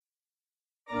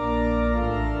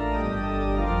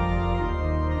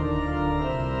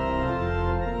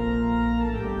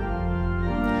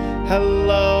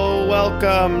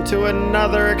welcome to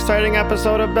another exciting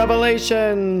episode of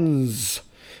Bevelations.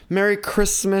 Merry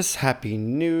Christmas, Happy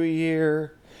New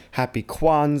Year, Happy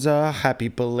Kwanzaa, Happy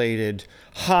belated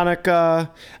Hanukkah.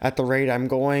 At the rate I'm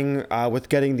going with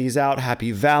getting these out,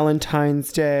 Happy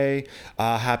Valentine's Day,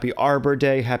 Happy Arbor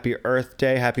Day, Happy Earth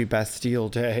Day, Happy Bastille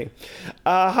Day.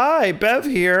 Hi, Bev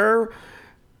here.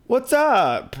 What's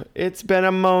up? It's been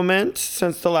a moment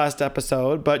since the last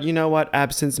episode, but you know what?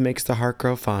 Absence makes the heart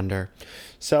grow fonder.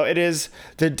 So it is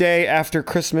the day after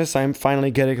Christmas. I'm finally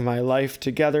getting my life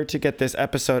together to get this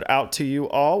episode out to you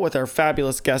all with our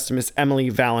fabulous guest, Miss Emily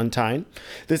Valentine.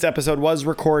 This episode was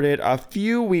recorded a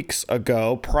few weeks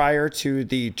ago prior to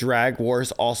the Drag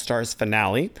Wars All-Stars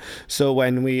finale. So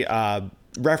when we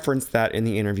referenced that in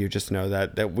the interview, just know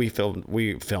that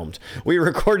we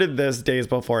recorded this days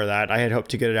before that. I had hoped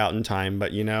to get it out in time,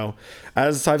 but you know,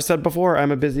 as I've said before,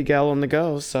 I'm a busy gal on the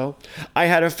go. So I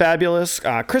had a fabulous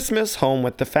Christmas home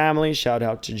with the family. Shout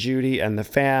out to Judy and the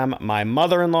fam. My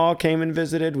mother-in-law came and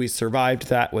visited. We survived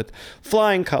that with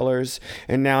flying colors,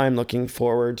 and now I'm looking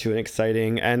forward to an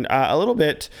exciting and a little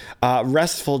bit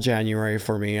restful January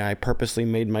for me. I purposely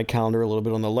made my calendar a little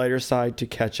bit on the lighter side to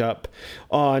catch up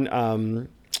on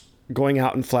going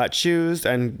out in flat shoes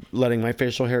and letting my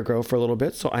facial hair grow for a little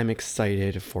bit. So I'm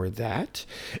excited for that.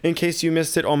 In case you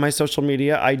missed it on my social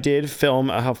media, I did film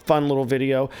a fun little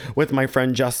video with my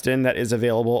friend Justin that is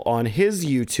available on his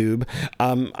YouTube.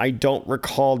 I don't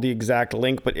recall the exact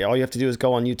link, but all you have to do is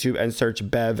go on YouTube and search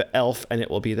Bev Elf, and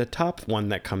it will be the top one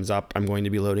that comes up. I'm going to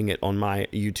be loading it on my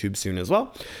YouTube soon as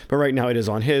well. But right now it is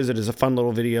on his. It is a fun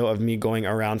little video of me going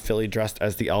around Philly dressed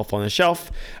as the elf on the shelf,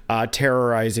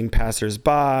 terrorizing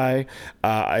passersby.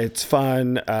 It's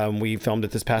fun. We filmed it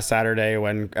this past Saturday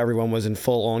when everyone was in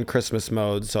full-on Christmas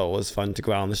mode, so it was fun to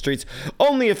go out on the streets.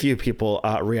 Only a few people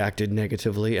reacted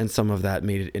negatively, and some of that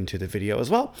made it into the video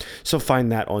as well. So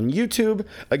find that on YouTube.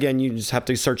 Again, you just have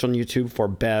to search on YouTube for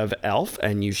Bev Elf,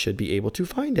 and you should be able to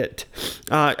find it.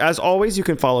 As always, you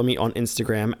can follow me on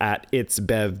Instagram at It's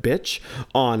Bev Bitch,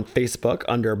 on Facebook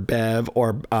under Bev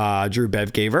or Drew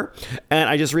Bev Gaver, and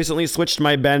I just recently switched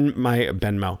my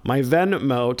Venmo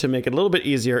to make it a little bit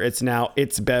easier. It's now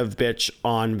It's Bev Bitch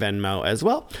on Venmo as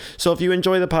well. So if you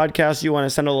enjoy the podcast, you want to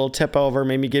send a little tip over,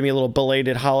 maybe give me a little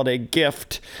belated holiday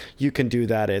gift, you can do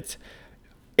that. It's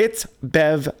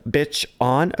Bev Bitch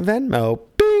on Venmo.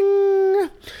 Bing!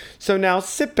 So now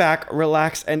sit back,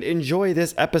 relax, and enjoy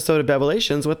this episode of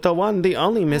Bevelations with the one, the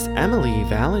only Miss Emily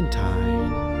Valentine.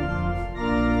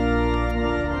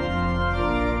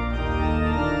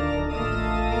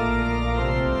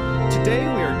 Today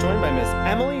we are joined by Miss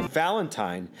Emily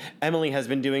Valentine. Emily has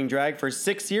been doing drag for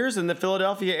 6 years in the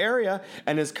Philadelphia area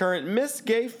and is current Miss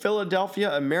Gay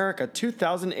Philadelphia America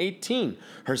 2018.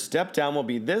 Her step down will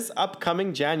be this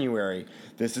upcoming January.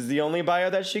 This is the only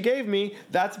bio that she gave me.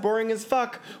 That's boring as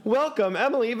fuck. Welcome,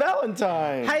 Emily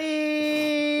Valentine.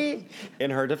 Hi!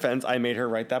 In her defense, I made her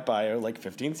write that bio like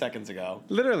 15 seconds ago.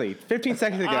 Literally, 15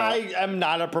 seconds ago. I am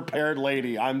not a prepared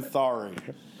lady. I'm sorry.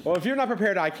 Well, if you're not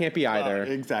prepared, I can't be either.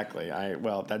 Exactly.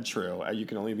 Well, that's true. You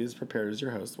can only be as prepared as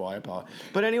your host. Well, I apologize.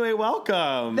 But anyway,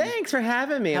 welcome. Thanks for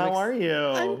having me. How are you?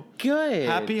 I'm good.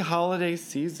 Happy holiday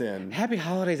season. Happy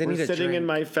holidays. We're need a sitting drink. in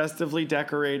my festively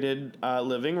decorated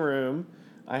living room.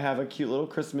 I have a cute little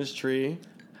Christmas tree.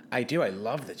 I do. I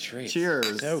love the tree.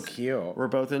 Cheers. So cute. We're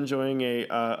both enjoying a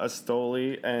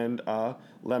Stoli and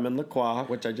lemon LaCroix,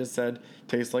 which I just said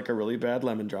tastes like a really bad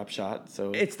lemon drop shot.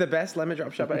 So It's the best lemon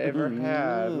drop shop I ever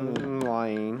had. I'm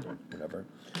lying. whatever.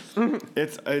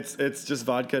 It's just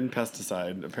vodka and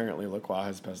pesticide. Apparently LaCroix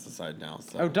has pesticide now.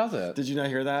 So. Oh, does it? Did you not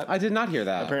hear that? I did not hear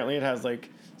that. Apparently it has like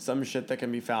some shit that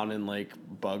can be found in like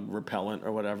bug repellent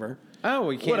or whatever. Oh,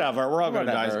 we can't. Whatever. We're all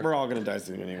gonna die. We're all gonna die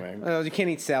soon anyway. Oh, you can't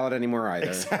eat salad anymore either.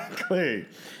 Exactly.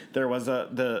 There was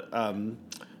the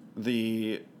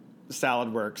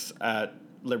Salad Works at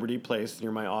Liberty Place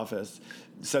near my office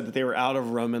said that they were out of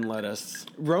Roman lettuce.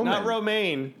 Not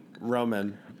romaine.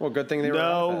 Roman. Well, good thing they were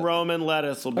No out. Roman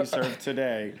lettuce will be served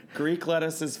today. Greek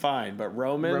lettuce is fine, but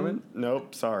Roman?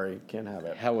 Nope, sorry. Can't have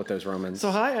it. Hell with those Romans. So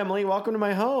hi, Emily. Welcome to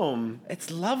my home.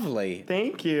 It's lovely.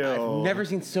 Thank you. I've never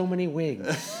seen so many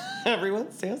wigs.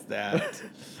 Everyone says that.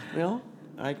 Well,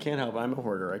 I can't help it. I'm a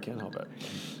hoarder. I can't help it.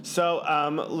 So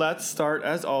let's start,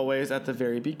 as always, at the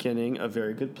very beginning. A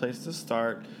very good place to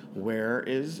start. Where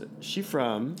is she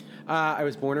from? I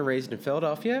was born and raised in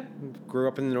Philadelphia. Grew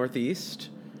up in the Northeast.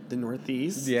 The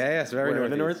Northeast? Yes, very Where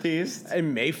in Northeast. the Northeast?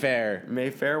 In Mayfair.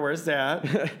 Mayfair, where's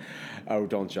that? Oh,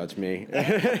 don't judge me.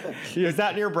 Is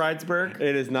that near Bridesburg?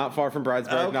 It is not far from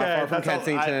Bridesburg, not far from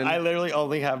Kensington. I literally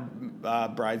only have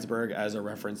Bridesburg as a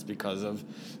reference because of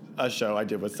a show I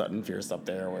did with Sutton Fierce up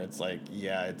there, where it's like,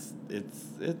 yeah,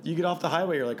 you get off the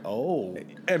highway, you're like, oh,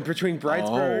 And between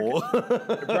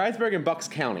Bridesburg and Bucks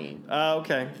County.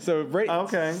 Okay. So right,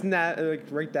 Okay.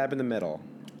 right dab in the middle.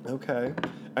 Okay.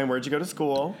 And where'd you go to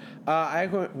school? I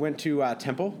went to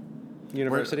Temple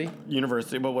University.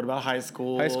 University, but what about high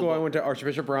school? High school, I went to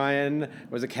Archbishop Bryan.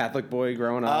 Was a Catholic boy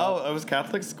growing up. Oh, it was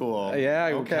Catholic school. Yeah,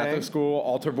 I went to Catholic school,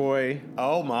 altar boy.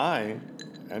 Oh my.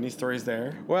 Any stories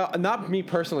there? Well, not me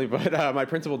personally, but my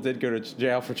principal did go to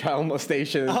jail for child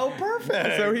molestation. Oh,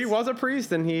 perfect. So he was a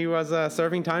priest, and he was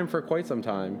serving time for quite some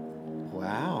time.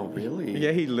 Wow, really?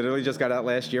 Yeah, he literally just got out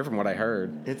last year from what I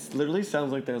heard. It literally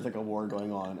sounds like there's like a war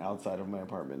going on outside of my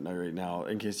apartment right now,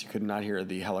 in case you could not hear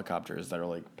the helicopters that are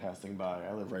like passing by.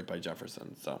 I live right by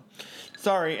Jefferson, so.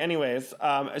 Sorry, anyways.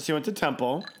 So you went to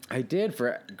Temple. I did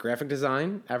for graphic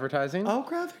design, advertising. Oh,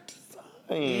 graphic design.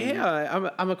 Yeah,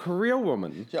 I'm a career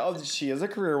woman. Oh, she is a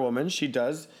career woman. She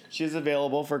is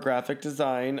available for graphic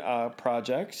design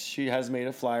projects. She has made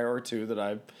a flyer or two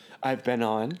that I've been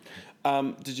on.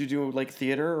 Did you do like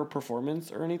theater or performance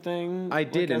or anything? I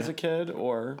did as a kid,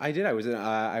 or I did.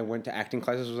 I went to acting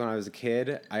classes when I was a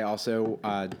kid. I also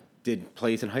did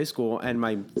plays in high school,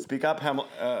 and speak up,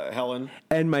 Helen.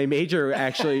 And my major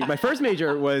my first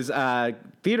major was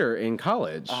theater in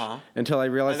college. Until I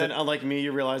realized. And then, unlike me,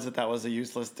 you realized that was a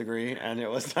useless degree, and it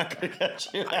was not going to get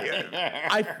you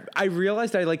anywhere. I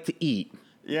realized I like to eat.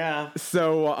 Yeah.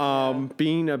 So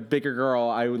being a bigger girl,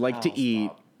 I would like to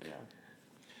eat. Stop. Yeah.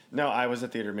 No, I was a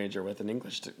theater major with an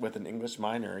English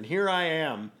minor, and here I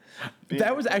am.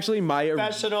 That was actually my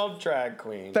professional drag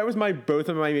queen. That was both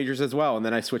of my majors as well, and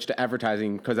then I switched to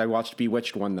advertising because I watched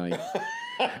Bewitched one night,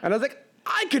 and I was like,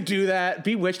 I could do that.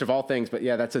 Bewitched of all things, but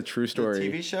yeah, that's a true story.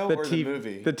 The TV show or the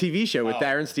movie? The TV show with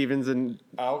Darren Stevens and.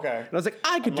 Oh, okay. And I was like,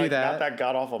 I could do that. Not that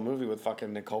god awful movie with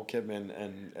fucking Nicole Kidman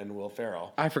and Will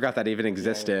Ferrell. I forgot that even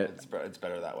existed. Yeah, it's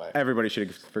better that way. Everybody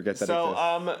should forget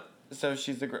that. So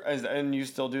she's and you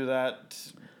still do that?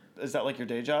 Is that like your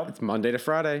day job? It's Monday to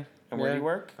Friday. And where do you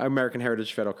work? American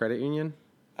Heritage Federal Credit Union.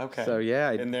 Okay. So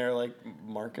yeah, in their like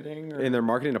marketing. In their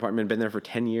marketing department, been there for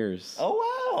 10 years. Oh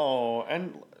wow!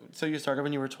 And so you started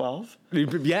when you were 12?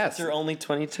 Yes. You're only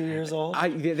 22 years old.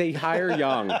 They hire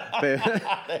young. They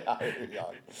hire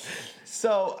young.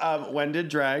 So when did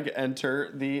drag enter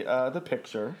the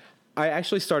picture? I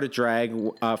actually started drag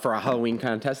for a Halloween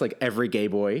contest, like every gay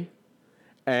boy.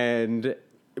 And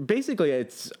basically,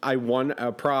 I won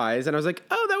a prize, and I was like,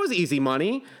 "Oh, that was easy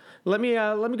money. Let me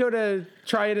go to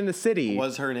try it in the city."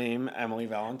 Was her name Emily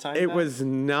Valentine? It was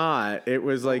not. It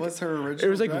was like, what was her original? It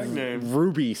was like drag name?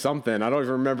 Ruby something. I don't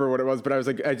even remember what it was, but I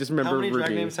just remember. How many Ruby.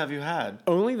 drag names have you had?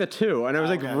 Only the two, and I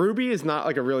was like, Ruby is not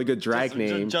like a really good drag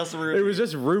name. Just Ruby. It was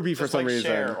just Ruby for some reason.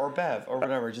 Cher or Bev or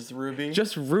whatever. Just Ruby.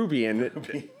 Just Ruby, and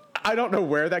Ruby. I don't know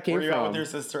where that came from. Were you out with your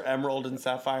sister Emerald and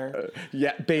Sapphire?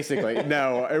 Yeah, basically.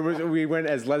 No, it was. We went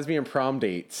as lesbian prom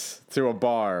dates to a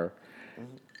bar,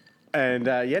 and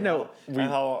no. And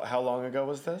how long ago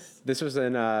was this? This was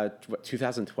in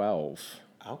 2012.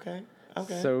 Okay.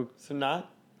 So not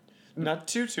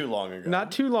too long ago.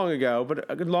 Not too long ago,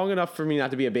 but long enough for me not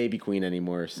to be a baby queen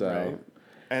anymore. So. Right.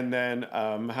 And then,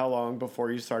 how long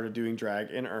before you started doing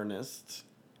drag in earnest?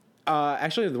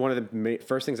 Actually, one of the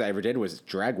first things I ever did was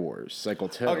Drag Wars Cycle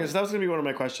 2. Okay, so that was gonna be one of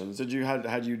my questions. Had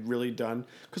you really done?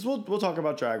 Because we'll talk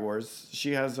about Drag Wars.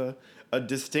 She has a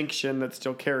distinction that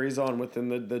still carries on within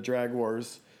the Drag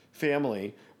Wars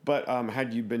family. But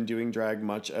had you been doing drag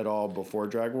much at all before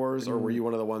Drag Wars, or were you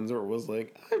one of the ones where it was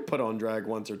like, I put on drag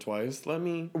once or twice?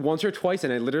 Once or twice,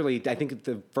 and I think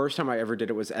the first time I ever did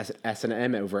it was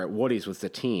S&M over at Woody's with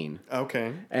Satine.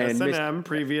 Okay, and S&M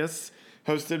previous.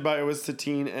 Hosted by, it was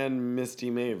Satine and Misty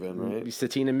Maven, right?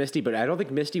 Satine and Misty, but I don't think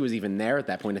Misty was even there at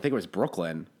that point. I think it was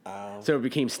Brooklyn. Oh. So it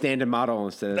became stand and model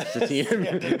instead of Satine,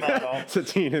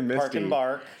 Satine and Misty. Park and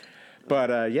bark. But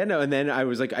and then I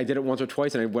was like, I did it once or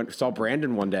twice, and I saw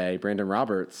Brandon one day, Brandon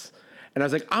Roberts, and I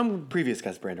was like, Previous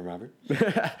guest Brandon Robert.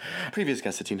 Previous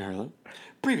guest Satine Harlow.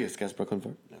 Previous guest Brooklyn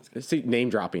Ford. No, see,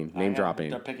 name dropping.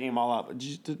 They're picking them all up.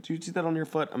 Did you see that on your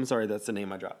foot? I'm sorry, that's the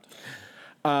name I dropped.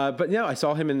 But no, I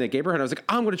saw him in the Gabriel, and I was like,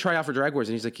 I'm going to try out for Drag Wars.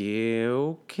 And he's like, yeah,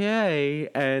 okay.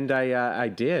 And I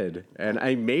did. And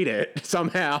I made it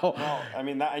somehow. Well, I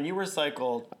mean, and you were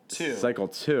Cycle 2. Cycle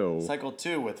 2. Cycle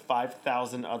 2 with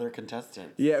 5,000 other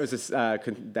contestants. Yeah, it was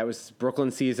that was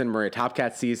Brooklyn season, Maria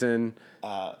Topcat season.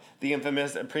 The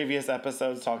infamous previous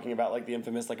episodes talking about like the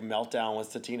infamous like meltdown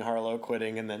with Satine Harlow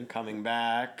quitting and then coming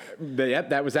back. Yep,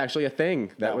 that was actually a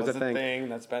thing. That was a thing.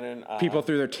 That's been in people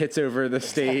threw their tits over the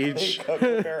stage.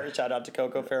 Shout out to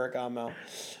Coco Ferragamo.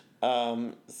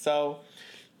 So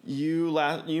you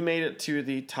made it to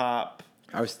the top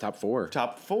I was top 4.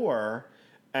 4,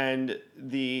 and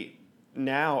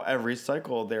now every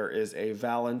cycle there is a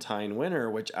Valentine winner,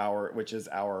 which is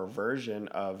our version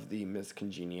of the Miss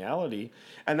Congeniality,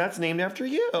 and that's named after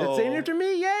you. It's named after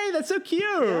me. Yay, that's so cute.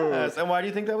 Yes. And why do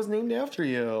you think that was named after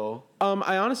you?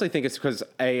 I honestly think it's because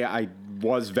I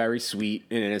was very sweet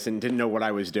and innocent, didn't know what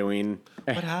I was doing.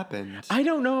 What happened? I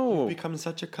don't know. You've become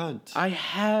such a cunt. I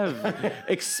have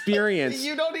experience.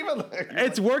 You don't even.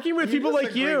 It's working with people like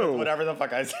disagree you. with whatever the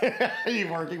fuck I say.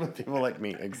 You're working with people like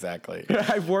me. Exactly.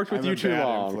 I've worked with you too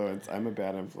long. I'm a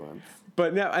bad influence.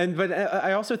 But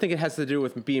I also think it has to do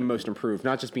with being most improved,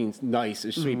 not just being nice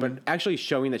or sweet, but actually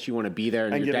showing that you want to be there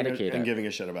and you're dedicated. And giving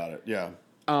a shit about it. Yeah.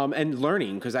 And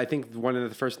learning, because I think one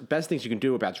of the best things you can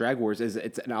do about Drag Wars is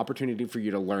it's an opportunity for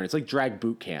you to learn. It's like drag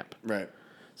boot camp. Right.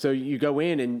 So you go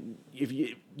in and if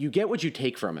you get what you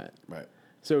take from it. Right.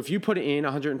 So if you put in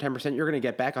 110%, you're going to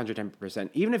get back 110%,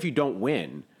 even if you don't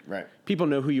win. Right. People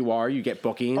know who you are. You get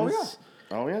bookings.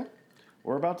 Oh yeah.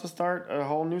 We're about to start a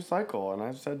whole new cycle, and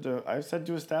I've said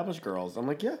to established girls, I'm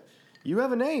like, yeah, you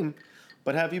have a name,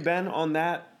 but have you been on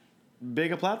that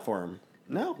big a platform?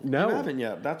 No, you haven't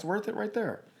yet. That's worth it right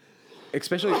there.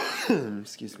 Especially,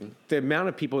 excuse me, the amount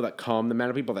of people that come, the amount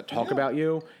of people that talk about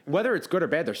you, whether it's good or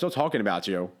bad, they're still talking about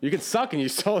you. You can suck, and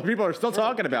people are still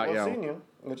talking about you. Seen you,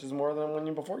 which is more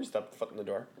than before you stepped foot in the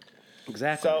door.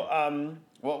 Exactly. So,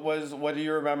 what do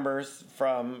you remember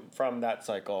from that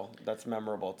cycle that's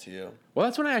memorable to you? Well,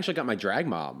 that's when I actually got my drag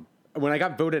mom. When I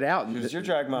got voted out, who's your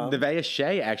drag mom? Nevaeh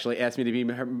Shea actually asked me to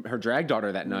be her drag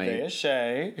daughter that night. Nevaeh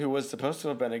Shea, who was supposed to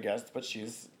have been a guest, but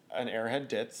she's an airhead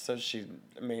ditz, so she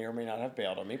may or may not have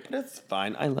bailed on me, but it's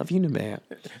fine. I love you, Nevaeh.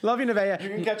 Love you, Nevaeh. You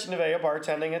can catch Nevaeh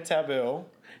bartending at Taboo.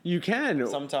 You can.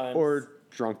 Sometimes. Or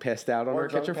drunk passed out on her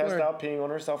kitchen floor. Or drunk passed out peeing on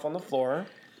herself on the floor.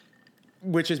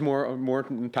 Which is more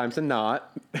times than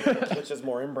not. Which is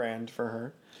more in brand for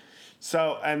her.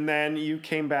 So, and then you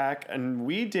came back and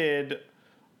we did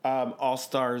All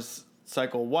Stars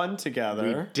Cycle 1 together.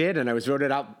 We did, and I was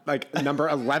voted out like number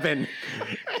 11.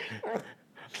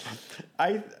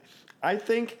 I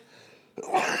think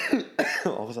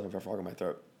all of a sudden I have a frog in my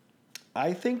throat.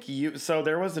 I think so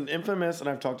there was an infamous, and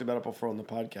I've talked about it before on the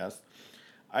podcast.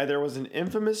 There was an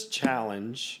infamous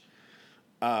challenge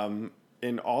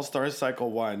in All Stars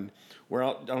Cycle 1 where,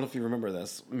 I don't know if you remember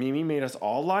this, Mimi made us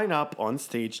all line up on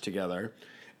stage together,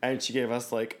 and she gave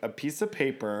us like a piece of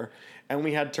paper, and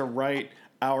we had to write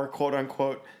our quote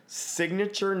unquote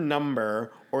signature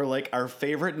number, or like our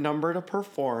favorite number to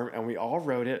perform, and we all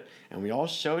wrote it and we all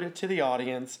showed it to the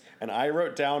audience, and I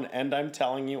wrote down, and I'm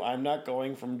telling you, I'm not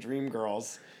going from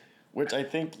Dreamgirls, which I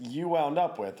think you wound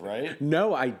up with, right?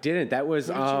 No, I didn't. That was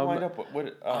Who did you wind up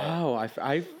with?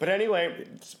 I But anyway,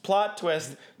 plot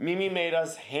twist, Mimi made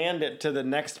us hand it to the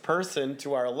next person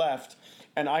to our left,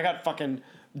 and I got fucking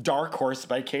Dark Horse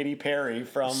by Katy Perry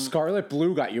from Scarlet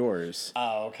Blue got yours.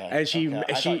 Oh, okay. And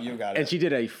I thought you got it. And she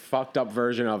did a fucked up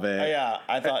version of it. Oh, yeah,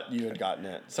 I thought you had gotten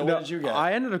it. So No, what did you get?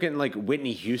 I ended up getting like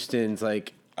Whitney Houston's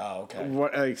like Oh, okay.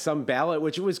 like some ballad,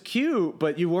 which was cute,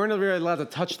 but you weren't really allowed to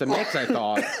touch the mix, I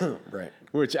thought. Right.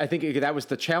 Which I think that was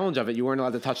the challenge of it. You weren't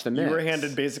allowed to touch the mix. You were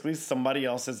handed basically somebody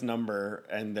else's number,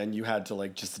 and then you had to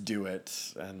like just do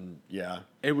it, and yeah.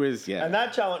 It was, yeah. And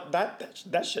that challenge,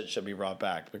 that shit should be brought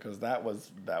back, because that was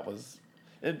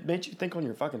it made you think on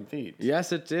your fucking feet.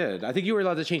 Yes, it did. I think you were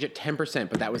allowed to change it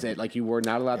 10%, but that was it. Like, you were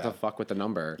not allowed to fuck with the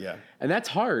number. Yeah. And that's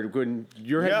hard when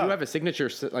you have a signature,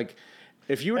 like,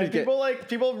 if you were And to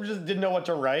people just didn't know what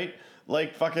to write.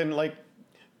 Like fucking like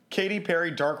Katy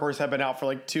Perry, Dark Horse had been out for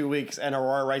like 2 weeks, and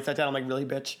Aurora writes that down. I'm like, really,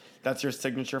 bitch? That's your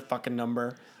signature fucking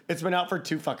number? It's been out for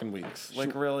 2 fucking weeks.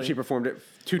 Like, really? She performed it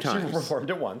 2 times. She performed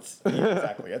it once. Yeah,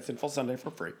 exactly. At Sinful Sunday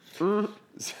for free.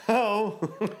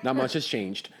 So Not much has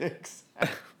changed.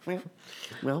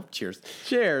 well, cheers.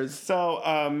 Cheers.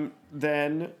 So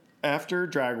then after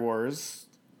Drag Wars,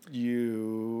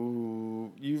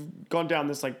 you've gone down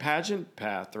this like pageant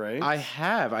path, right? I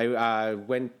have. I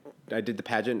did the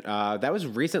pageant. That was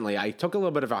recently. I took a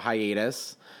little bit of a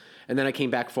hiatus, and then I came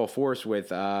back full force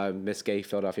with Miss Gay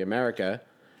Philadelphia America.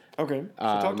 Okay. So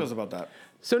talk to us about that.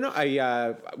 So no,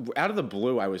 I out of the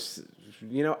blue, I was,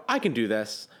 I can do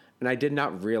this. And I did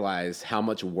not realize how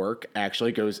much work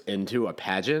actually goes into a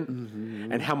pageant,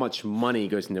 and how much money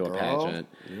goes into a pageant.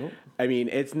 Yep. I mean,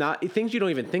 it's not things you don't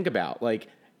even think about, like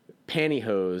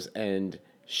pantyhose and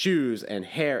shoes and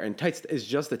hair and tights is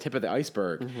just the tip of the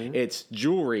iceberg. It's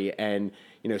jewelry and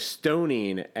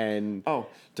stoning and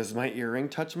does my earring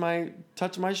touch my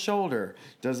shoulder?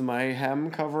 Does my hem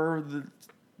cover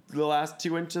the last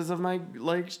 2 inches of my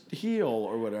like heel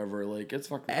or whatever. Like it's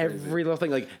fucking crazy. Every little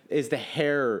thing, like, is the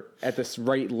hair at this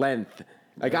right length?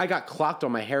 Like, I got clocked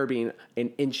on my hair being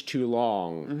an inch too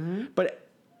long, but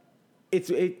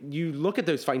you look at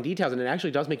those fine details, and it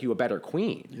actually does make you a better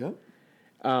queen. Yep.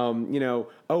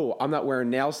 Oh, I'm not wearing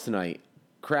nails tonight.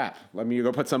 Crap, let me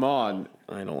go put some on.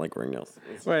 I don't like wearing nails.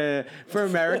 Well, for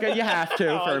America, you have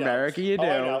to. For America, you do.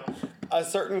 I know. A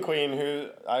certain queen who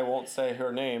I won't say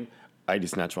her name. Heidi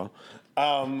Snatchwell.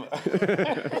 I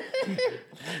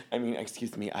mean,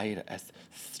 excuse me, Ida S.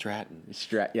 Stratton.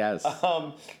 Yes.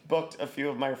 Booked a few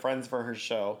of my friends for her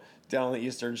show down on the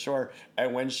Eastern Shore,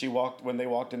 and when they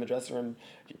walked in the dressing room,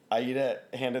 Aida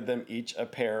handed them each a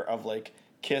pair of like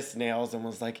Kiss nails and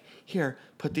was like, "Here,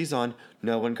 put these on.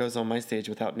 No one goes on my stage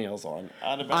without nails on."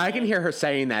 I can hear her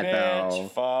saying that Bitch, though.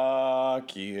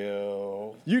 fuck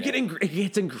you. It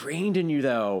gets ingrained in you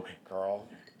though. Girl.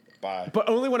 Bye. But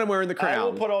only when I'm wearing the crown. I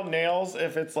will put on nails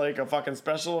if it's like a fucking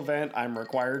special event I'm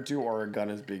required to, or a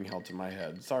gun is being held to my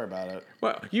head. Sorry about it.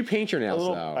 Well, you paint your nails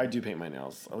though. I do paint my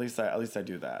nails. At least I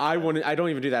do that. I don't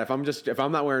even do that. If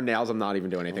I'm not wearing nails, I'm not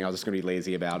even doing anything. I'm just gonna be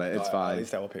lazy about it. It's fine. At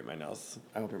least I will paint my nails.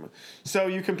 So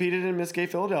you competed in Miss Gay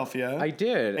Philadelphia. I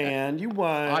did, and you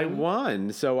won. I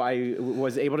won, so I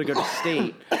was able to go to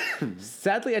state.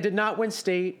 Sadly, I did not win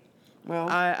state. Well,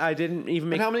 I didn't even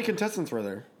make. But how many contestants were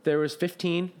there? There was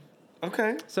 15.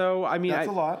 Okay. So I mean, that's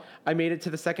a lot. I made it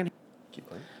to the second. Keep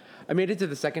going. I made it to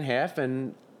the second half,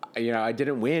 and I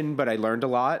didn't win, but I learned a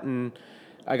lot, and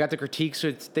I got the critiques.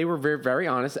 So they were very, very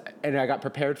honest, and I got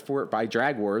prepared for it by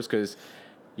Drag Wars because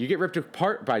you get ripped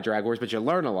apart by Drag Wars, but you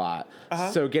learn a lot.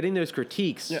 So getting those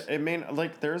critiques. Yeah, it mean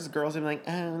like there's girls who are like,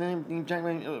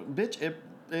 bitch,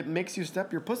 it makes you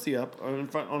step your pussy up on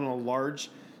a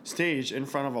large stage in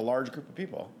front of a large group of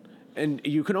people, and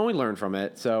you can only learn from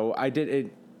it. So I did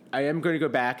it. I am going to go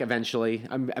back eventually.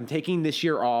 I'm taking this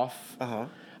year off.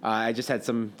 I just had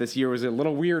this year was a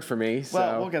little weird for me. So.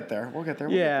 Well, we'll get there. We'll get there.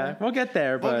 We'll get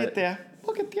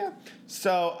there.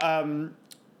 So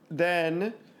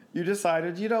then you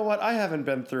decided, you know what? I haven't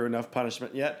been through enough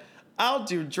punishment yet. I'll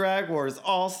do Drag Wars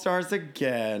All-Stars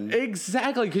again.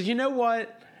 Exactly, because you know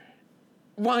what?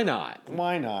 Why not?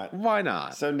 Why not? Why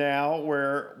not? So now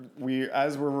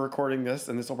as we're recording this,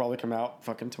 and this will probably come out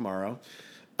fucking tomorrow,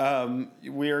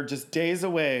 we are just days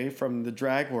away from the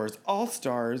Drag Wars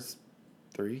All-Stars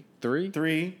 3.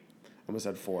 I almost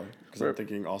said 4 because I'm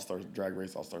thinking All-Stars Drag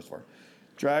Race All-Stars 4.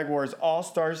 Drag Wars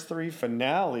All-Stars 3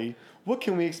 finale. What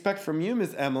can we expect from you,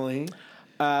 Miss Emily?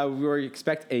 We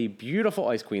expect a beautiful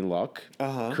Ice Queen look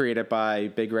created by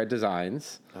Big Red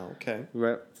Designs. Oh, okay.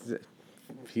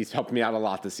 He's helped me out a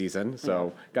lot this season,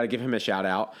 so got to give him a shout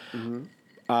out.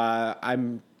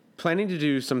 I'm planning to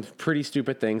do some pretty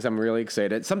stupid things. I'm really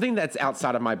excited. Something that's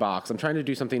outside of my box. I'm trying to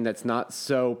do something that's not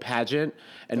so pageant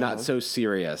and not so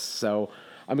serious. So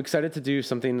I'm excited to do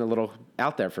something a little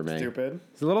out there for me. Stupid.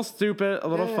 It's a little stupid, a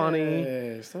little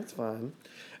funny. So that's fun.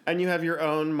 And you have your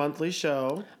own monthly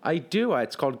show. I do.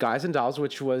 It's called Guys and Dolls,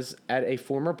 which was at a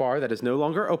former bar that is no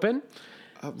longer open.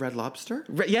 Red Lobster?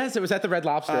 Yes, it was at the Red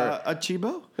Lobster. A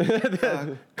Chibo?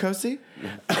 Kosi?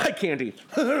 Candy.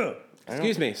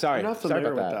 Excuse me. Sorry. I'm not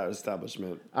familiar with that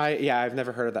establishment. I've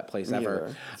never heard of that place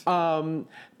ever.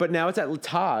 But now it's at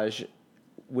Latage,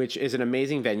 which is an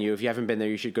amazing venue. If you haven't been there,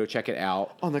 you should go check it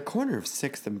out. On the corner of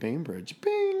 6th and Bainbridge.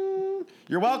 Bing!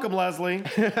 You're welcome, Leslie.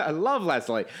 I love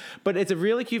Leslie. But it's a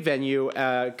really cute venue.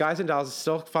 Guys and Dolls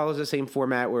still follows the same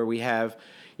format where we have,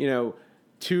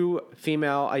 2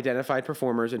 female identified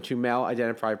performers and 2 male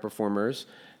identified performers.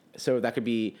 So that could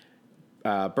be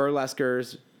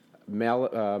burlesquers,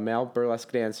 male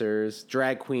burlesque dancers,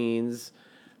 drag queens,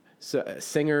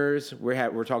 singers.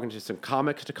 We're talking to some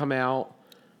comics to come out.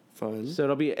 Fun.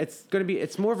 So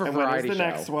it's more of a variety show. And when is the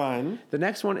next one? The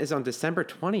next one is on December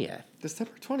 20th.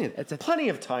 December 20th. It's plenty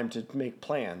of time to make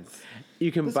plans.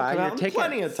 You can buy your tickets.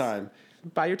 Plenty of time.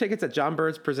 Buy your tickets at John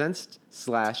Birds Presents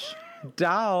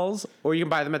 /Dolls, or you can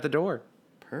buy them at the door.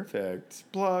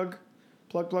 Perfect. Plug.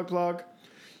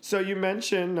 So you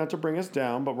mentioned, not to bring us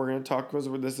down, but we're going to talk because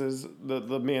this is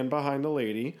the man behind the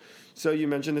lady. So you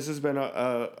mentioned this has been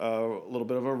a little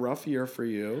bit of a rough year for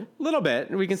you. A little bit.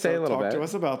 We can say a little bit. Talk to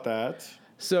us about that.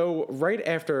 So right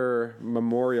after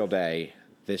Memorial Day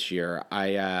this year,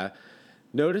 I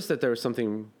noticed that there was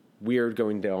something weird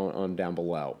going down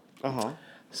below.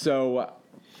 So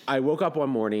I woke up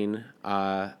one morning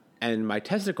and my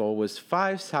testicle was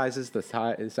 5 sizes the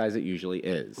size it usually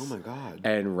is. Oh my God.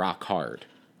 And rock hard.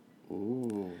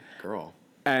 Ooh, girl.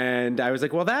 And I was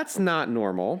like, well, that's not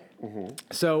normal.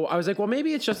 So I was like, well,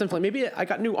 maybe it's just inflamed. Maybe I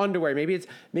got new underwear. Maybe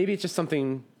it's just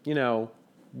something,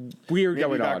 weird Maybe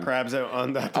going got on. crabs out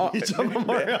on the beach on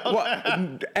Memorial Day.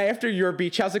 Well, after your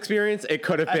beach house experience, it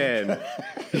could have been.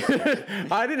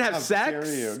 I didn't have sex.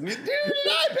 Dare you? Dude,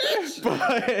 bitch.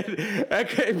 But I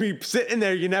could be sitting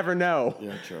there. You never know.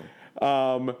 Yeah, true.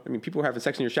 I mean, people were having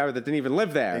sex in your shower that didn't even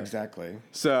live there. Exactly.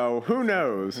 So who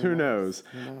knows? Who knows?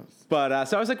 But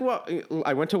so I was like, well,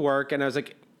 I went to work and I was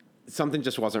like, something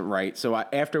just wasn't right. So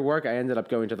after work, I ended up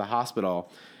going to the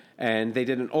hospital, and they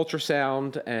did an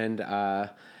ultrasound, and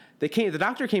the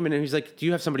doctor came in and he's like, do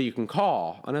you have somebody you can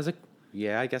call? And I was like,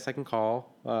 yeah, I guess I can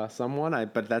call someone,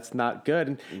 but that's not good.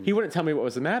 And he wouldn't tell me what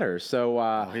was the matter.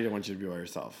 So He didn't want you to be by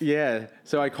yourself. yeah,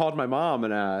 so I called my mom,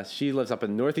 and she lives up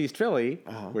in Northeast Philly,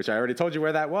 which I already told you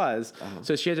where that was.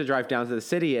 So she had to drive down to the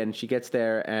city, and she gets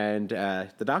there, and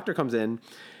the doctor comes in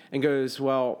and goes,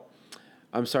 well,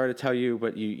 I'm sorry to tell you,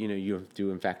 but you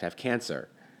do in fact have cancer.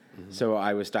 So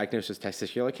I was diagnosed with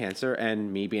testicular cancer,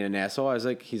 and me being an asshole,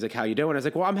 he's like, how you doing? I was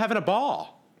like, well, I'm having a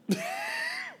ball.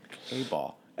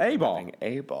 A-ball. A-ball.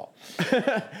 A-ball.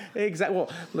 Exactly. Well,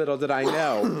 little did I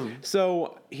know.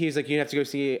 So he's like, you have to go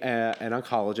see an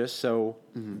oncologist. So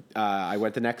I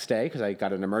went the next day because I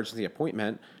got an emergency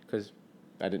appointment because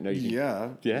I didn't know you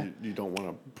could. Yeah. You don't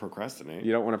want to procrastinate.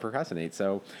 You don't want to procrastinate.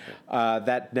 So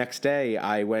that next day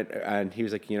I went, and he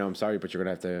was like, I'm sorry, but you're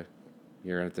gonna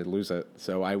have to lose it.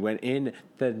 So I went in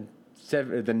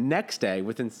the next day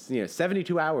within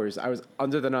 72 hours. I was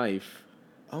under the knife.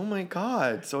 Oh my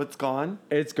God! So it's gone.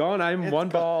 It's gone. I'm one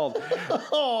balled.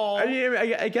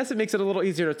 I guess it makes it a little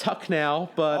easier to tuck now,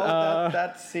 but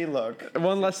that's see, look.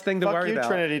 one less thing to Fuck worry you, about.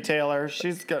 Trinity Taylor.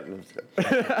 She's getting.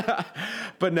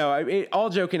 But no, all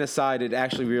joking aside, it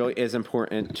actually really is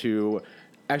important to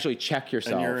actually check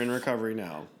yourself. And you're in recovery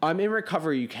now. I'm in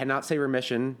recovery. You cannot say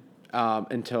remission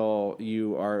until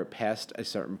you are past a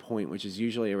certain point, which is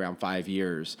usually around 5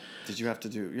 years. Did you have to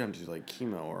do? You have to do like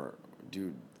chemo or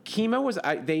do? Chemo was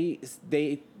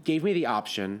they gave me the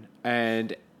option,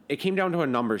 and it came down to a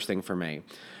numbers thing for me.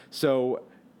 So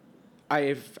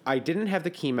if I didn't have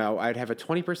the chemo, I'd have a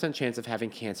 20% chance of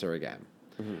having cancer again.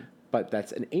 But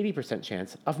that's an 80%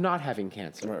 chance of not having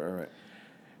cancer. Right.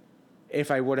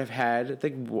 If I would have had the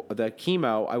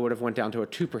chemo, I would have went down to a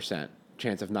 2%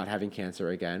 chance of not having cancer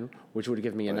again, which would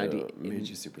give me a 90. Made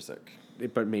you super sick.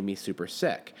 But made me super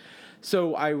sick.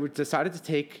 So I decided to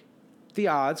take the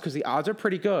odds, because the odds are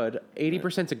pretty good.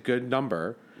 80% is a good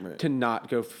number to not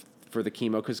go for the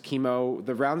chemo, because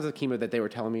the rounds of chemo that they were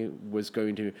telling me was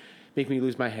going to make me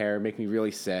lose my hair, make me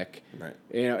really sick. Right.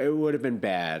 It would have been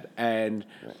bad. And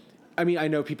I mean, I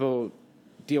know people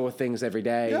deal with things every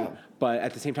day, but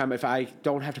at the same time, if I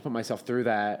don't have to put myself through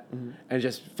that and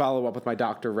just follow up with my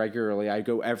doctor regularly, I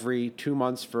go every 2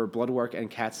 months for blood work and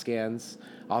CAT scans.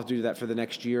 I'll do that for the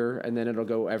next year, and then it'll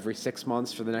go every 6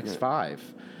 months for the next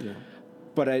 5. Yeah.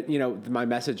 But my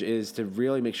message is to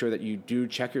really make sure that you do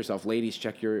check yourself. Ladies,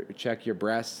 check your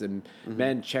breasts, and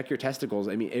men, check your testicles.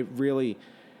 I mean,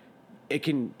 it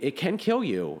can kill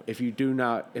you if you do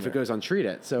not it goes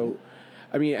untreated. So,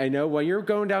 I mean, I know when you're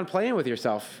going down playing with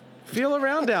yourself, feel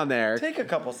around down there. Take a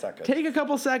couple seconds. Take a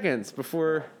couple seconds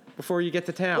before you get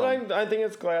to town. But I think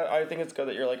it's glad. I think it's good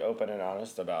that you're like open and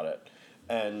honest about it,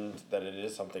 and that it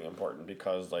is something important,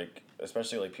 because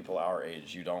especially like people our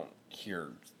age, you don't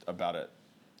hear about it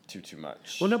too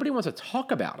much. Well, nobody wants to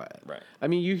talk about it. Right. I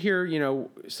mean, you hear,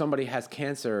 somebody has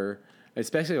cancer,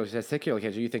 especially with testicular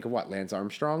cancer, you think of what? Lance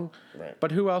Armstrong? Right.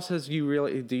 But who else do you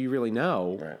really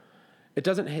know? Right. It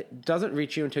doesn't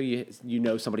reach you until you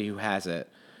know somebody who has it.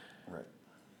 Right.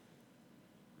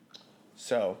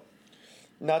 So,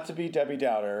 not to be Debbie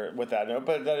Downer with that note,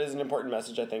 but that is an important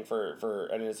message, I think,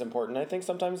 and it's important, I think,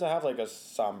 sometimes to have like a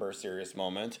somber, serious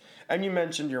moment. And you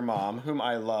mentioned your mom, whom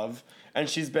I love, and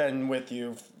she's been with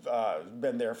you,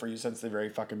 been there for you since the very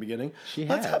fucking beginning.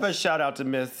 Let's have a shout out to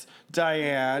Miss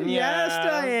Diane. Yes,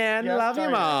 Diane. Love you,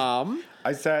 Mom.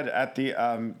 I said at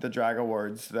the Drag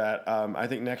Awards that I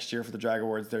think next year for the Drag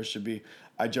Awards there should be,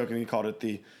 I jokingly called it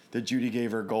the Judy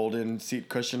Gaver Golden Seat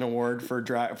Cushion Award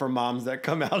for moms that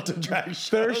come out to drag shows.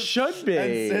 There should be.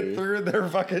 And sit through their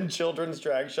fucking children's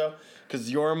drag show. Because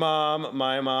your mom,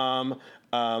 my mom,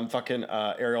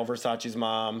 Ariel Versace's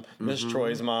mom, Miss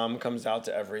Troy's mom comes out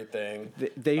to everything.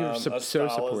 They are so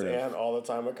supportive. And all the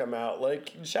time would come out.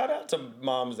 Like, shout out to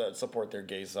moms that support their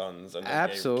gay sons and their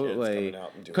gay kids coming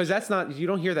out and doing because that's not, you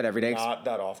don't hear that every day. Not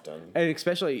that often. And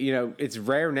especially, it's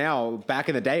rare now. Back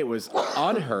in the day, it was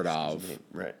unheard of.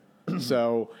 Right.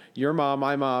 So your mom,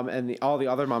 my mom, and all the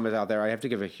other mamas out there, I have to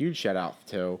give a huge shout out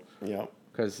to. Yeah.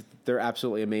 because they're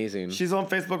absolutely amazing. She's on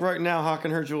Facebook right now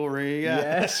hawking her jewelry. Yeah.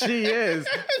 Yes, she is.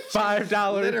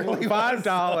 $5. Literally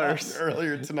 $5.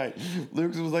 Earlier tonight,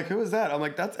 Luke was like, "Who is that?" I'm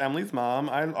like, "That's Emily's mom."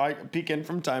 I peek in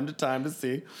from time to time to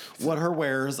see what her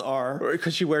wares are.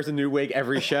 Because she wears a new wig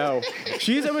every show.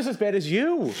 She's almost as bad as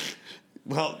you.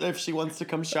 Well, if she wants to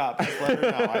come shop, just let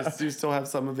her know. I do still have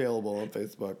some available on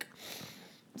Facebook.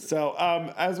 So,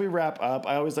 as we wrap up,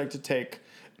 I always like to take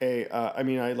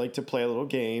I like to play a little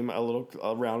game,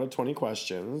 a round of 20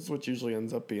 questions, which usually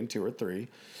ends up being 2 or 3.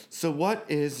 So what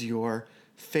is your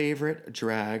favorite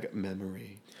drag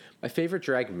memory? My favorite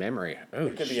drag memory. Oh,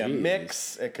 It could be a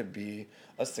mix, it could be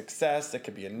a success, it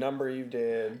could be a number you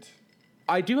did.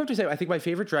 I do have to say, I think my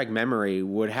favorite drag memory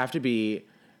would have to be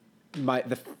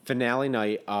the finale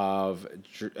night of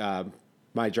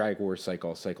my Drag Wars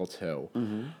cycle 2.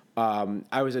 Mm-hmm.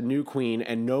 I was a new queen,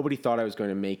 and nobody thought I was going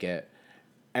to make it.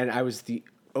 And I was the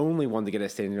only one to get a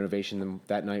standing ovation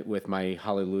that night with my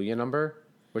Hallelujah number,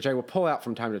 which I will pull out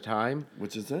from time to time.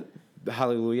 Which is it? The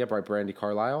Hallelujah by Brandi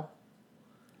Carlile.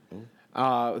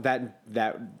 Oh.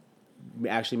 That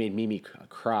actually made Mimi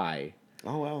cry.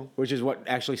 Oh, wow. Which is what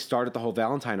actually started the whole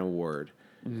Valentine Award.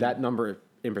 Mm-hmm. That number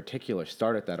in particular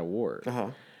started that award.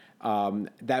 Uh-huh.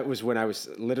 That was when I was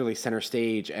literally center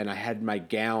stage, and I had my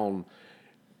gown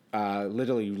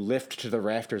literally lift to the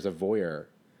rafters of Voyeur.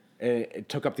 And it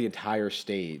took up the entire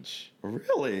stage.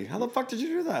 Really? How the fuck did you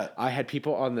do that? I had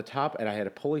people on the top, and I had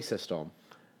a pulley system.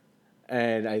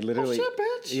 And I literally... Oh, shit,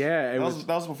 bitch. Yeah. That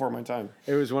was before my time.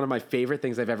 It was one of my favorite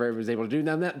things I've ever was able to do.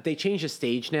 Now, they changed the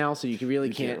stage now, so you can't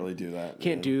really do that.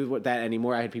 Can't do that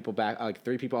anymore. I had people back, like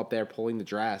 3 people up there pulling the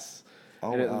dress.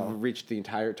 Oh, and wow.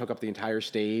 It took up the entire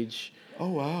stage. Oh,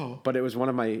 wow. But it was one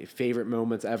of my favorite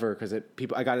moments ever because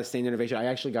I got a standing ovation. I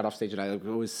actually got off stage and I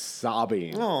was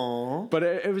sobbing. Aww. But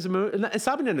it was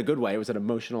sobbing in a good way. It was an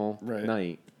emotional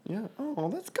night. Yeah. Oh,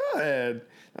 that's good.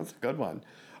 That's a good one.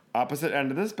 Opposite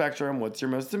end of the spectrum, what's your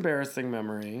most embarrassing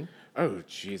memory? Oh,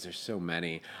 geez, there's so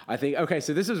many. I think, okay,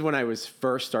 so this is when I was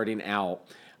first starting out.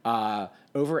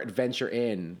 Over at Venture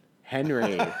Inn,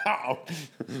 Henry.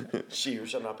 She who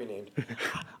shall not be named.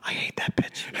 I hate that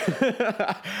bitch.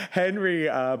 Henry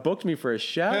booked me for a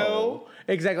show.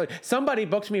 Who? Exactly. Somebody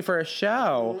booked me for a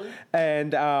show.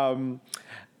 And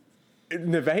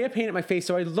Nevaeh painted my face,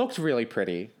 so I looked really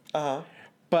pretty. Uh-huh.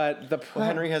 But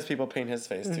Henry has people paint his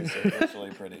face too, so it looks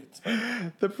really pretty.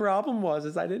 The problem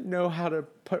was I didn't know how to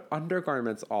put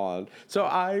undergarments on. So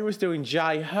I was doing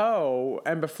Jai-Ho,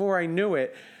 and before I knew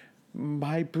it,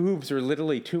 my boobs were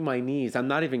literally to my knees. I'm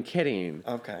not even kidding.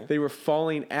 Okay. They were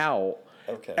falling out.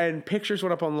 Okay. And pictures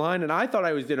went up online, and I thought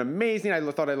I did amazing. I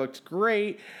thought I looked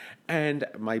great. And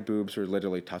my boobs were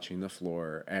literally touching the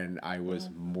floor, and I was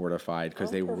mortified because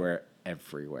they were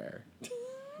everywhere.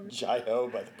 Jai-Ho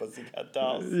by the Pussycat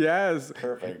Dolls. Yes.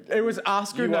 Perfect. It was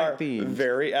Oscar night themed.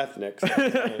 Very ethnic.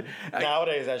 So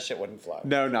nowadays, that shit wouldn't fly.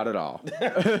 No, not at all.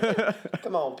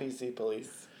 Come on, PC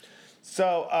police.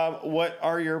 So, what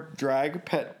are your drag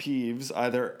pet peeves,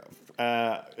 either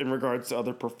in regards to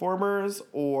other performers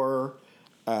or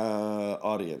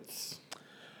audience?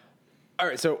 All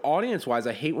right, so audience-wise,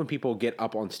 I hate when people get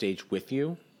up on stage with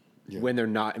you when they're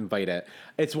not invited.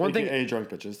 It's one thing... drunk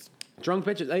bitches. Drunk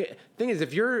bitches. Thing is,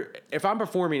 if I'm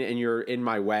performing and you're in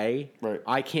my way, right,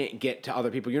 I can't get to other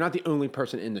people. You're not the only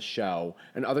person in the show,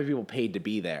 and other people paid to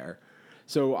be there.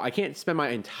 So I can't spend my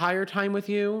entire time with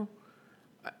you.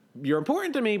 You're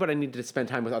important to me, but I need to spend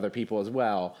time with other people as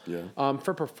well. Yeah.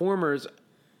 For performers,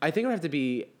 I think it would have to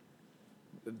be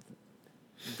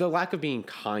the lack of being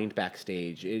kind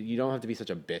backstage. You don't have to be such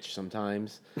a bitch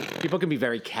sometimes. People can be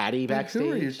very catty backstage.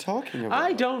 Who are you talking about?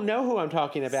 I don't know who I'm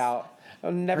talking about.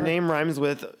 Her name rhymes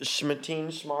with Schmatine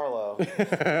Schmarlow.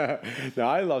 No,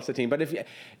 I love Satine, but if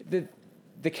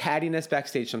the cattiness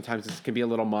backstage sometimes can be a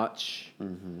little much.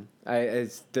 Mm-hmm.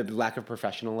 It's the lack of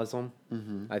professionalism.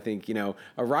 Mm-hmm. I think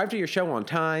arrive to your show on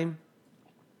time.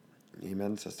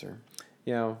 Amen, sister.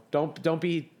 Don't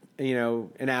be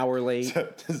an hour late.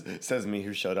 Says me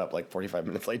who showed up like 45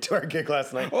 minutes late to our gig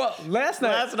last night. Well, last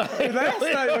night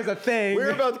was a thing. We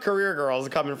were both career girls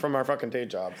coming from our fucking day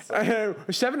jobs. So.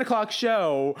 7:00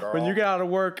 show. Girl. When you get out of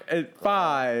work at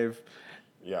 5.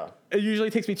 Yeah. It usually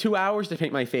takes me 2 hours to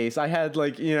paint my face. I had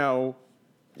yeah,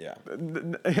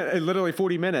 literally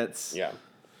 40 minutes. Yeah.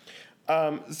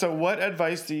 So what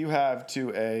advice do you have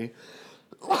to a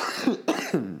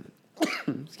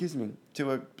excuse me,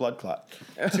 to a blood clot,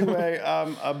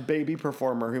 to a baby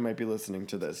performer who might be listening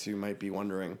to this, who might be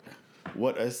wondering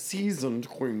what a seasoned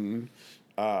queen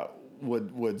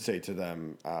would say to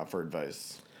them for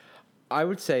advice? I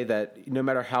would say that no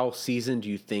matter how seasoned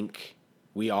you think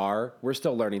We're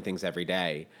still learning things every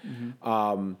day.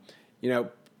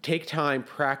 Take time,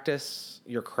 practice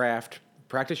your craft,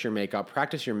 practice your makeup,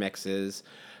 practice your mixes,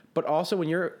 but also when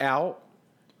you're out,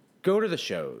 go to the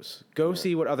shows, go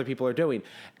see what other people are doing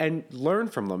and learn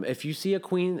from them. If you see a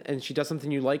queen and she does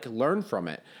something you like, learn from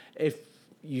it. If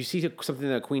you see something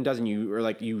that a queen does and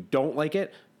you don't like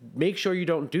it, make sure you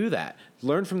don't do that.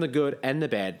 Learn from the good and the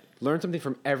bad. Learn something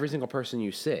from every single person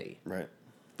you see. Right.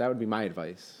 That would be my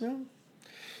advice. Yeah.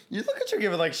 You look at you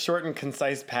giving like short and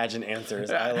concise pageant answers.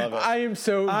 I love it. I am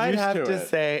so I'd used have to to it.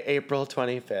 say April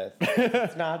 25th.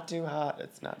 It's not too hot.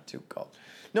 It's not too cold.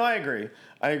 No, I agree.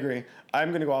 I'm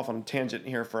going to go off on a tangent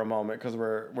here for a moment because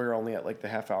we're only at like the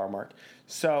half-hour mark.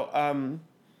 So I'm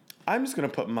just going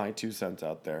to put my 2 cents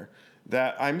out there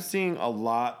that I'm seeing a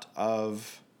lot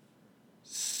of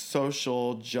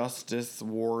social justice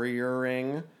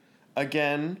warrioring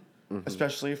again,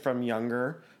 especially from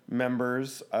younger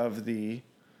members of the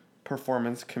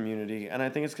performance community. And I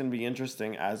think it's going to be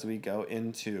interesting as we go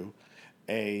into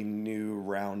a new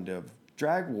round of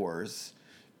drag wars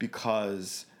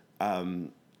because a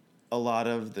lot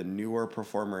of the newer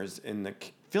performers in the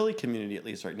Philly community, at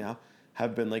least right now,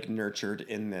 have been like nurtured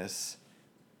in this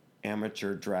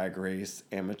amateur drag race,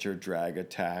 amateur drag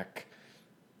attack,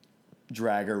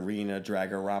 drag arena,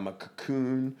 dragorama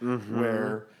cocoon,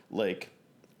 where like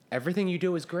Everything you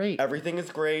do is great. everything is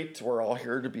great. We're all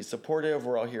here to be supportive.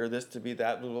 We're all here this to be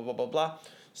that, blah, blah, blah, blah, blah.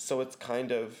 So it's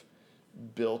kind of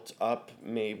built up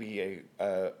maybe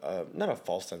a not a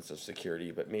false sense of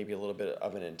security, but maybe a little bit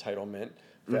of an entitlement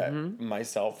that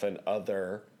myself and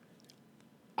other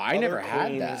I never other had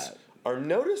queens that. are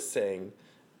noticing.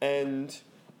 And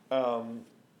I'm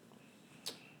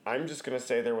just going to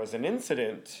say there was an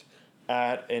incident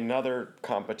at another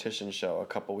competition show a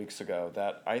couple weeks ago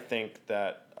that I think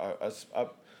that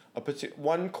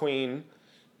one queen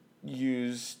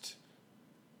used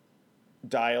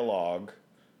dialogue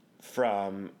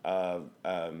from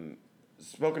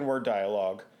spoken word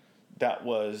dialogue that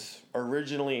was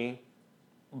originally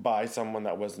by someone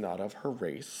that was not of her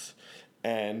race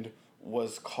and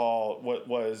was called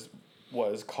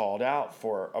out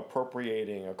for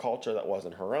appropriating a culture that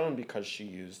wasn't her own because she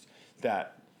used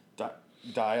that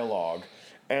dialogue,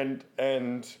 and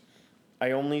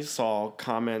I only saw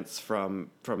comments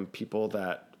from people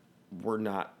that were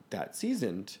not that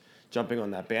seasoned jumping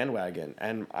on that bandwagon,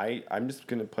 and I'm just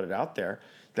gonna put it out there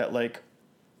that like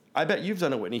I bet you've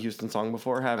done a Whitney Houston song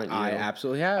before, haven't you? I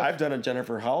absolutely have. I've done a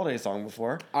Jennifer Holiday song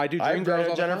before. I do I've Dream done Girls a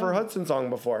all the Jennifer time. Hudson song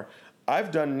before.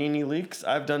 I've done Nene Leakes.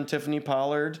 I've done Tiffany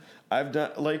Pollard. I've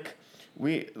done like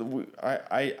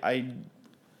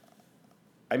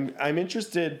I'm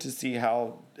interested to see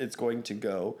how it's going to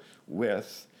go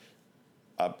with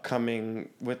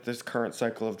this current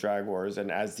cycle of drag wars and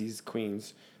as these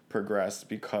queens progress,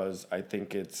 because I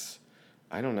think it's,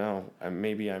 I don't know,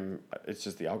 it's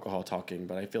just the alcohol talking,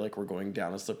 but I feel like we're going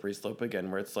down a slippery slope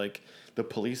again where it's like the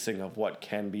policing of what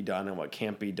can be done and what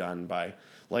can't be done by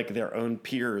like their own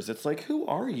peers. It's like, who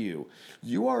are you?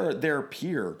 You are their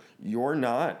peer. You're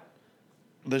not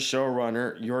the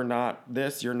showrunner. You're not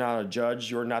this. You're not a judge.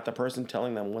 You're not the person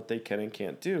telling them what they can and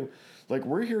can't do. Like,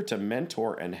 we're here to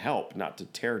mentor and help, not to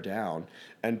tear down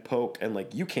and poke and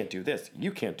like, you can't do this.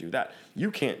 You can't do that.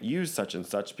 You can't use such and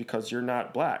such because you're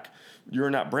not black. You're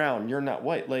not brown. You're not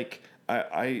white. Like,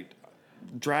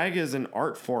 drag is an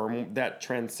art form that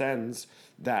transcends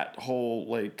that whole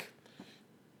like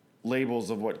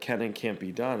labels of what can and can't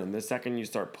be done. And the second you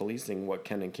start policing what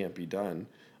can and can't be done,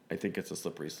 I think it's a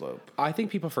slippery slope. I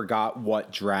think people forgot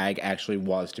what drag actually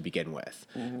was to begin with.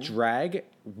 Drag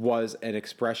was an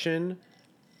expression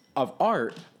of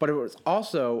art, but it was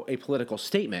also a political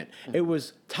statement. It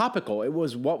was topical. It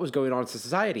was what was going on in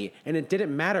society. And it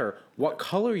didn't matter what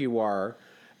color you are.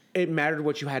 It mattered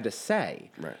what you had to say.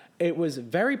 Right. It was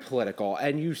very political.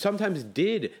 And you sometimes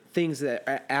did things that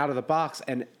are out of the box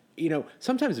and,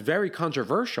 sometimes very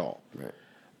controversial. Right.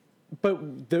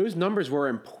 But those numbers were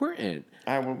important.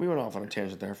 We went off on a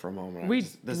tangent there for a moment. We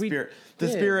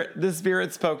The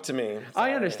spirit spoke to me.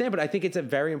 I understand, but I think it's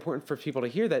very important for people to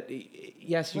hear that.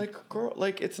 Yes,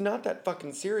 It's not that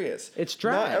fucking serious. It's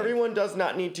drag. Not everyone does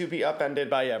not need to be upended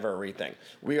by everything.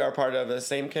 We are part of the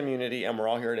same community, and we're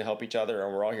all here to help each other,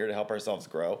 and we're all here to help ourselves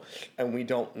grow. And we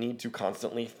don't need to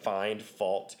constantly find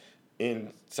fault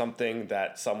in something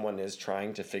that someone is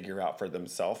trying to figure out for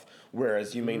themselves,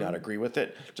 whereas you may not agree with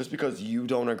it. Just because you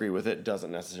don't agree with it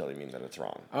doesn't necessarily mean that it's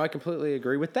wrong. I completely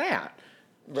agree with that.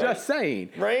 Right. Just saying.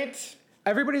 Right?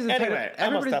 Everybody's entitled. Anyway,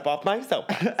 I'm going to step off my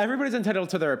soapbox. Everybody's entitled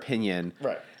to their opinion.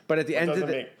 Right. But at the end of doesn't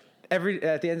the make-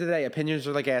 at the end of the day, opinions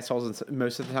are like assholes, and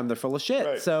most of the time they're full of shit.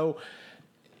 Right. So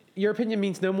your opinion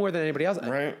means no more than anybody else.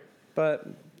 Right. But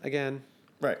again,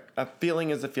 Right. A feeling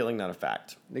is a feeling, not a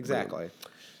fact. exactly. Right.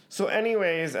 So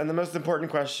anyways, and the most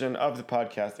important question of the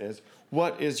podcast is,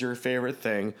 what is your favorite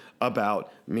thing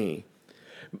about me?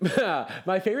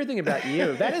 My favorite thing about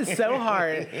you, that is so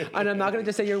hard. And I'm not going to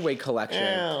just say your wig collection.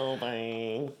 Oh,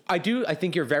 bye. I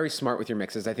think you're very smart with your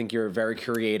mixes. I think you're very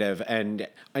creative, and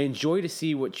I enjoy to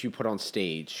see what you put on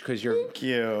stage because Thank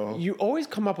you. you always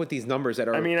come up with these numbers that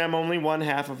are. I mean, I'm only one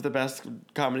half of the best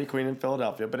comedy queen in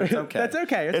Philadelphia, but it's okay. That's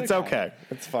okay. It's okay.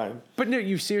 It's fine. But no,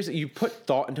 you seriously, you put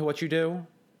thought into what you do.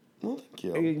 Well, thank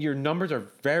you. Your numbers are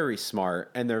very smart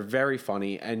and they're very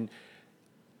funny, and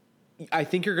I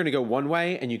think you're going to go one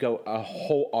way and you go a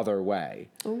whole other way.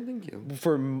 Oh, thank you.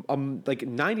 For like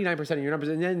 99% of your numbers,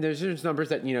 and then there's just numbers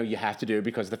that you have to do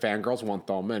because the fangirls want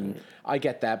them, and I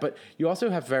get that. But you also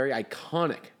have very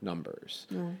iconic numbers.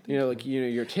 Your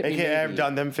tip. AKA, I've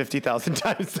done them 50,000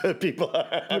 times to people.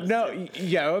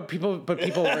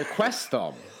 People request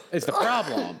them. It's the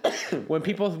problem when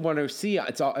people want to see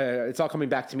it's all coming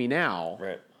back to me now.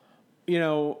 Right.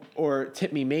 Or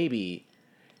tip me maybe.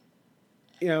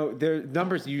 They're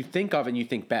numbers you think of and you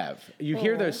think Bev. You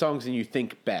hear those songs and you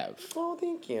think Bev. Oh,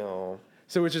 thank you.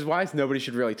 So which is why nobody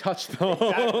should really touch them.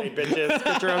 Exactly, bitches.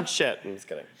 Get your own shit. I'm just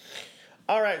kidding.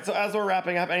 All right, so as we're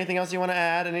wrapping up, anything else you want to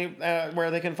add?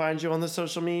 Where they can find you on the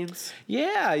social medias?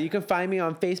 Yeah, you can find me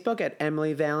on Facebook at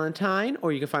Emily Valentine,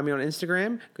 or you can find me on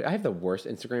Instagram. I have the worst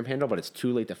Instagram handle, but it's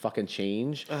too late to fucking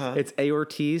change. It's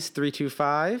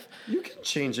Aortiz325. You can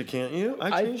change it, can't you?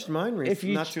 I changed mine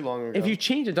recently, not too long ago. If you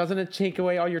change it, doesn't it take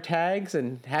away all your tags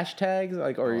and hashtags?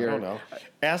 I don't know.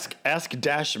 Ask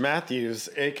Dash Matthews,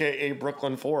 a.k.a.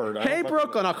 Brooklyn Ford. Hey,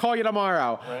 Brooklyn, I'll call you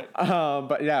tomorrow. Right.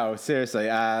 But no, seriously.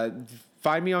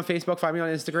 Find me on Facebook. Find me on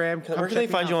Instagram. Where can they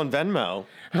find you on Venmo?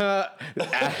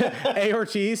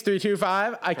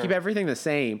 Aortiz325. I keep everything the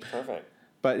same. Perfect.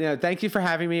 But thank you for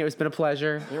having me. It's been a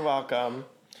pleasure. You're welcome.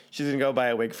 She's going to go buy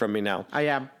a wig from me now. I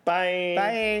am. Bye.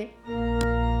 Bye.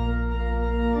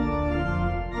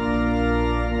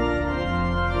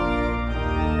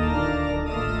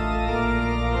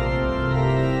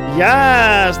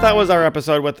 Yes, that was our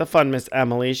episode with the fun Miss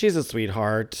Emily. She's a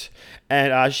sweetheart.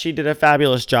 And she did a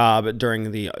fabulous job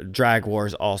during the Drag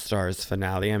Wars All-Stars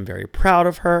finale. I'm very proud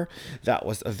of her. That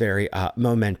was a very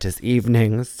momentous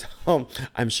evening. So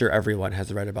I'm sure everyone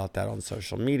has read about that on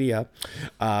social media.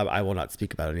 I will not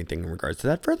speak about anything in regards to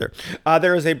that further.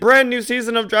 There is a brand new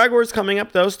season of Drag Wars coming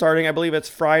up, though, starting, I believe it's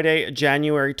Friday,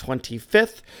 January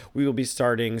 25th. We will be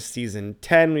starting season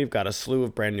 10. We've got a slew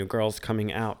of brand new girls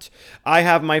coming out. I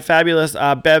have my fabulous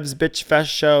Bev's Bitch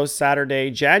Fest show Saturday,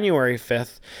 January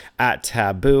 5th at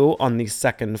Taboo on the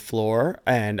second floor,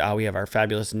 and we have our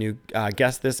fabulous new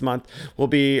guest this month. Will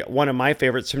be one of my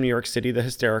favorites from New York City, the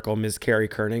hysterical Ms. Carrie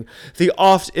Kerning. The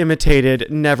oft imitated,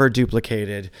 never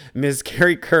duplicated Ms.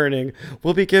 Carrie Kerning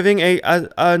will be giving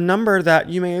a number that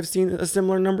you may have seen a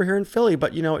similar number here in Philly,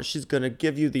 but you know what? She's going to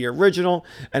give you the original,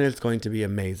 and it's going to be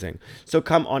amazing. So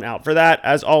come on out for that.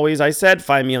 As always, I said,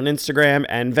 find me on Instagram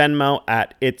and Venmo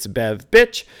at It's Bev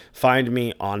Bitch. Find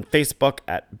me on Facebook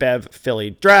at Bev Philly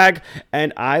Drag.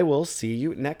 And I will see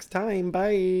you next time.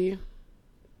 Bye.